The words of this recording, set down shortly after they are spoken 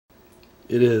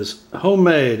It is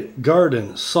homemade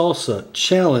garden salsa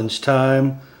challenge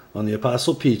time on the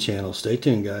Apostle P channel. Stay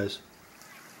tuned, guys.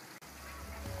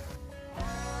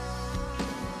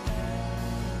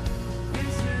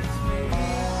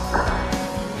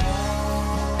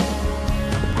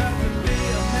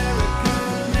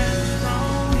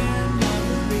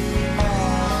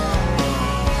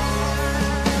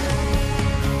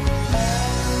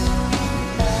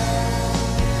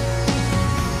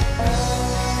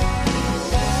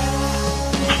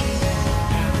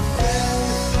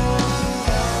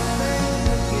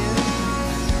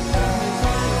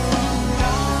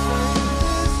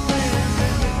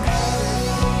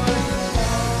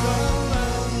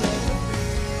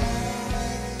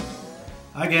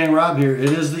 Hi gang, Rob here. It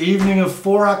is the evening of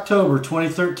 4 October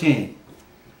 2013.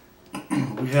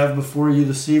 We have before you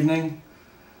this evening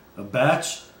a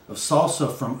batch of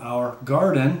salsa from our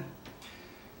garden,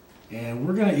 and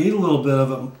we're going to eat a little bit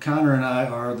of it. Connor and I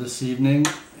are this evening,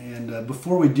 and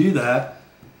before we do that,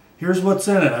 here's what's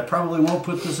in it. I probably won't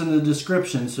put this in the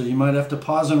description, so you might have to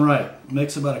pause and write. It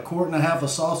makes about 1.5 quarts of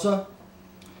salsa,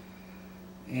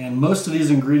 and most of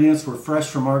these ingredients were fresh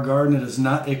from our garden. It is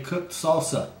not a cooked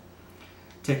salsa.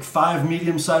 Take 5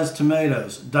 medium-sized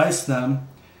tomatoes, dice them,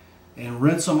 and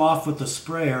rinse them off with a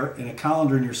sprayer in a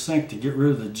colander in your sink to get rid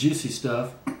of the juicy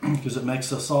stuff, because it makes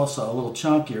the salsa a little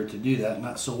chunkier to do that,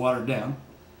 not so watered down.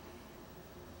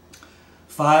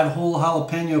 5 whole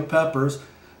jalapeno peppers,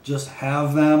 just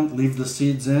halve them, leave the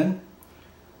seeds in.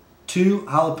 2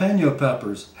 jalapeno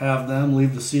peppers, halve them,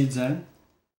 leave the seeds in.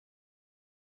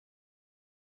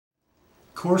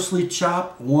 Coarsely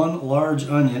chop 1 large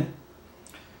onion.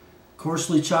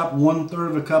 Coarsely chop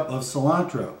 1/3 cup of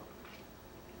cilantro.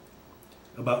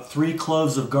 About 3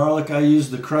 cloves of garlic. I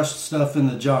use the crushed stuff in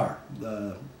the jar.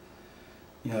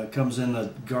 It comes in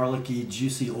the garlicky,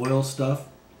 juicy oil stuff.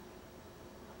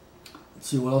 Let's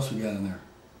see what else we got in there.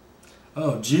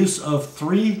 Oh, juice of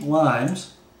 3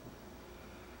 limes.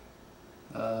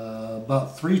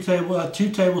 About 2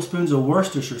 tablespoons of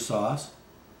Worcestershire sauce.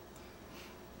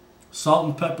 Salt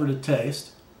and pepper to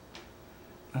taste.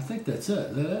 I think that's it.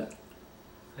 Is that it?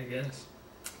 I guess.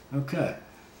 Okay.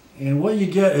 And what you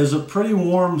get is a pretty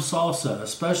warm salsa,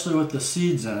 especially with the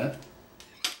seeds in it.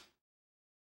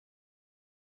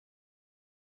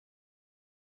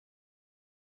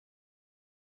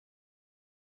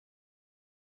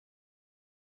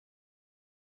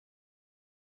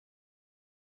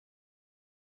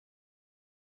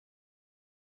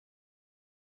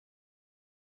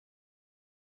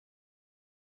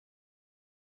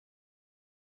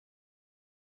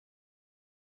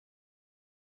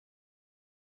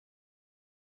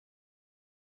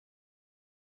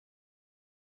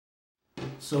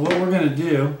 So what we're going to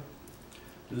do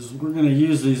is we're going to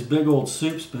use these big old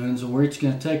soup spoons, and we're each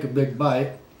going to take a big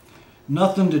bite.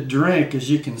 Nothing to drink, as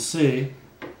you can see,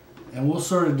 and we'll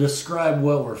sort of describe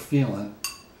what we're feeling.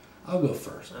 I'll go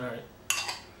first. All right.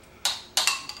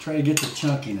 Try to get the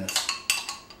chunkiness.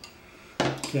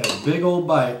 Okay, big old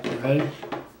bite. Ready?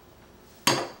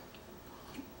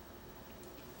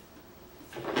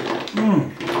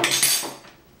 Mmm.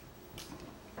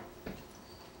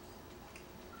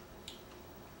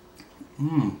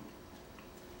 Mmm.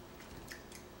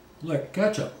 Like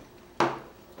ketchup.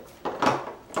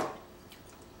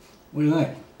 What do you think?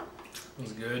 It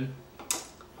was good,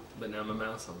 but now my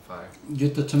mouth's on fire.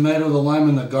 Get the tomato, the lime,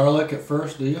 and the garlic at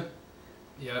first, do you?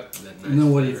 Yep. That nice, and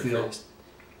then what do you feel? Taste.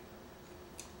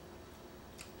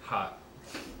 Hot.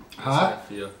 Hot? I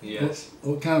feel. Yes.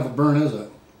 What kind of a burn is it?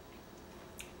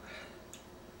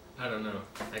 I don't know.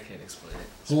 I can't explain it.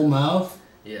 Whole mouth?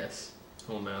 Yes.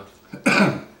 Whole mouth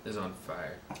is on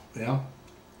fire. Yeah.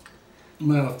 You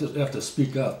might have to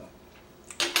speak up.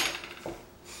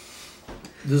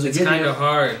 It's kind of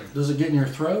hard. Does it get in your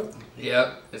throat?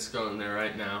 Yep. It's going there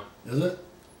right now. Is it?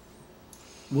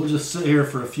 We'll just sit here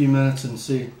for a few minutes and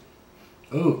see.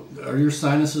 Oh, are your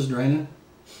sinuses draining?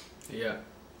 Yeah.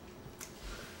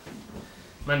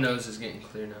 My nose is getting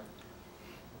clear now.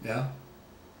 Yeah.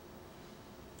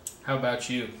 How about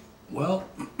you? Well,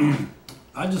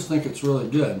 I just think it's really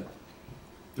good.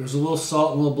 There's a little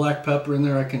salt and a little black pepper in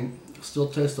there. I can still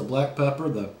taste the black pepper.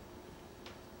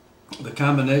 The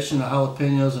combination of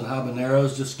jalapenos and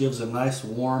habaneros just gives a nice,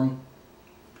 warm,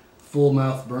 full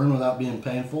mouth burn without being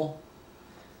painful.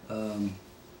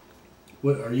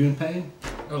 What, are you in pain?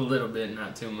 A little bit,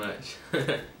 not too much.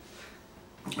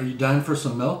 Are you dying for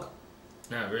some milk?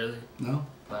 Not really. No?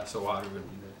 A glass of water would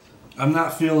be nice. I'm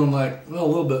not feeling like, well,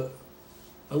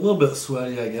 a little bit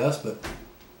sweaty, I guess, but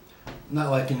not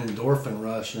like an endorphin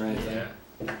rush or anything.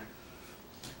 Yeah.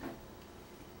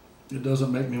 It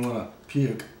doesn't make me want to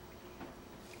puke.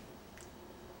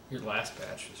 Your last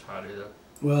batch was hotter though.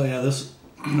 Well, yeah,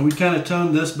 we kind of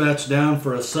toned this batch down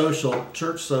for a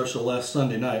church social last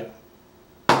Sunday night.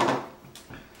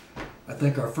 I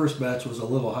think our first batch was a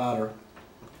little hotter.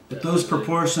 But those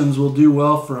proportions will do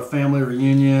well for a family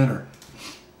reunion or,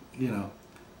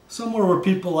 somewhere where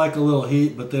people like a little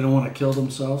heat but they don't want to kill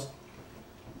themselves.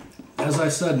 As I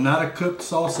said, not a cooked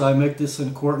salsa. I make this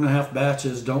in 1.5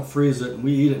 batches. Don't freeze it, and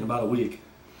we eat it in about a week.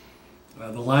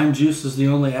 The lime juice is the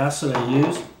only acid I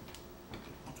use.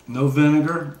 No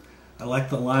vinegar. I like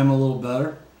the lime a little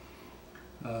better.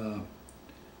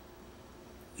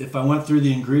 If I went through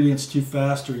the ingredients too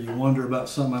fast or you wonder about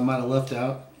something I might have left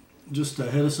out, just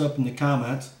hit us up in the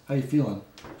comments. How you feeling?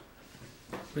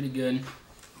 Pretty good.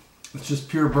 It's just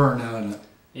pure burn now, isn't it?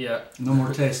 Yeah. No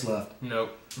more taste left.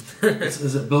 Nope.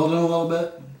 Is it building a little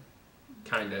bit?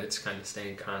 Kinda. It's kind of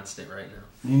staying constant right now.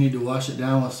 You need to wash it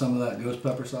down with some of that ghost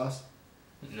pepper sauce?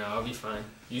 No, I'll be fine.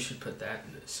 You should put that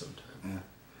in this sometime. Yeah.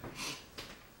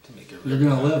 To make it You're really going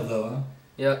to hot. live, though, huh?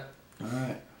 Yep. All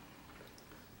right.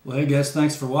 Well, hey, guys,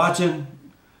 thanks for watching.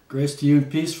 Grace to you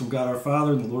and peace from God our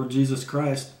Father and the Lord Jesus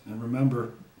Christ. And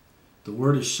remember, the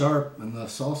word is sharp and the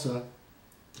salsa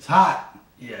is hot.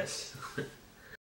 Yes.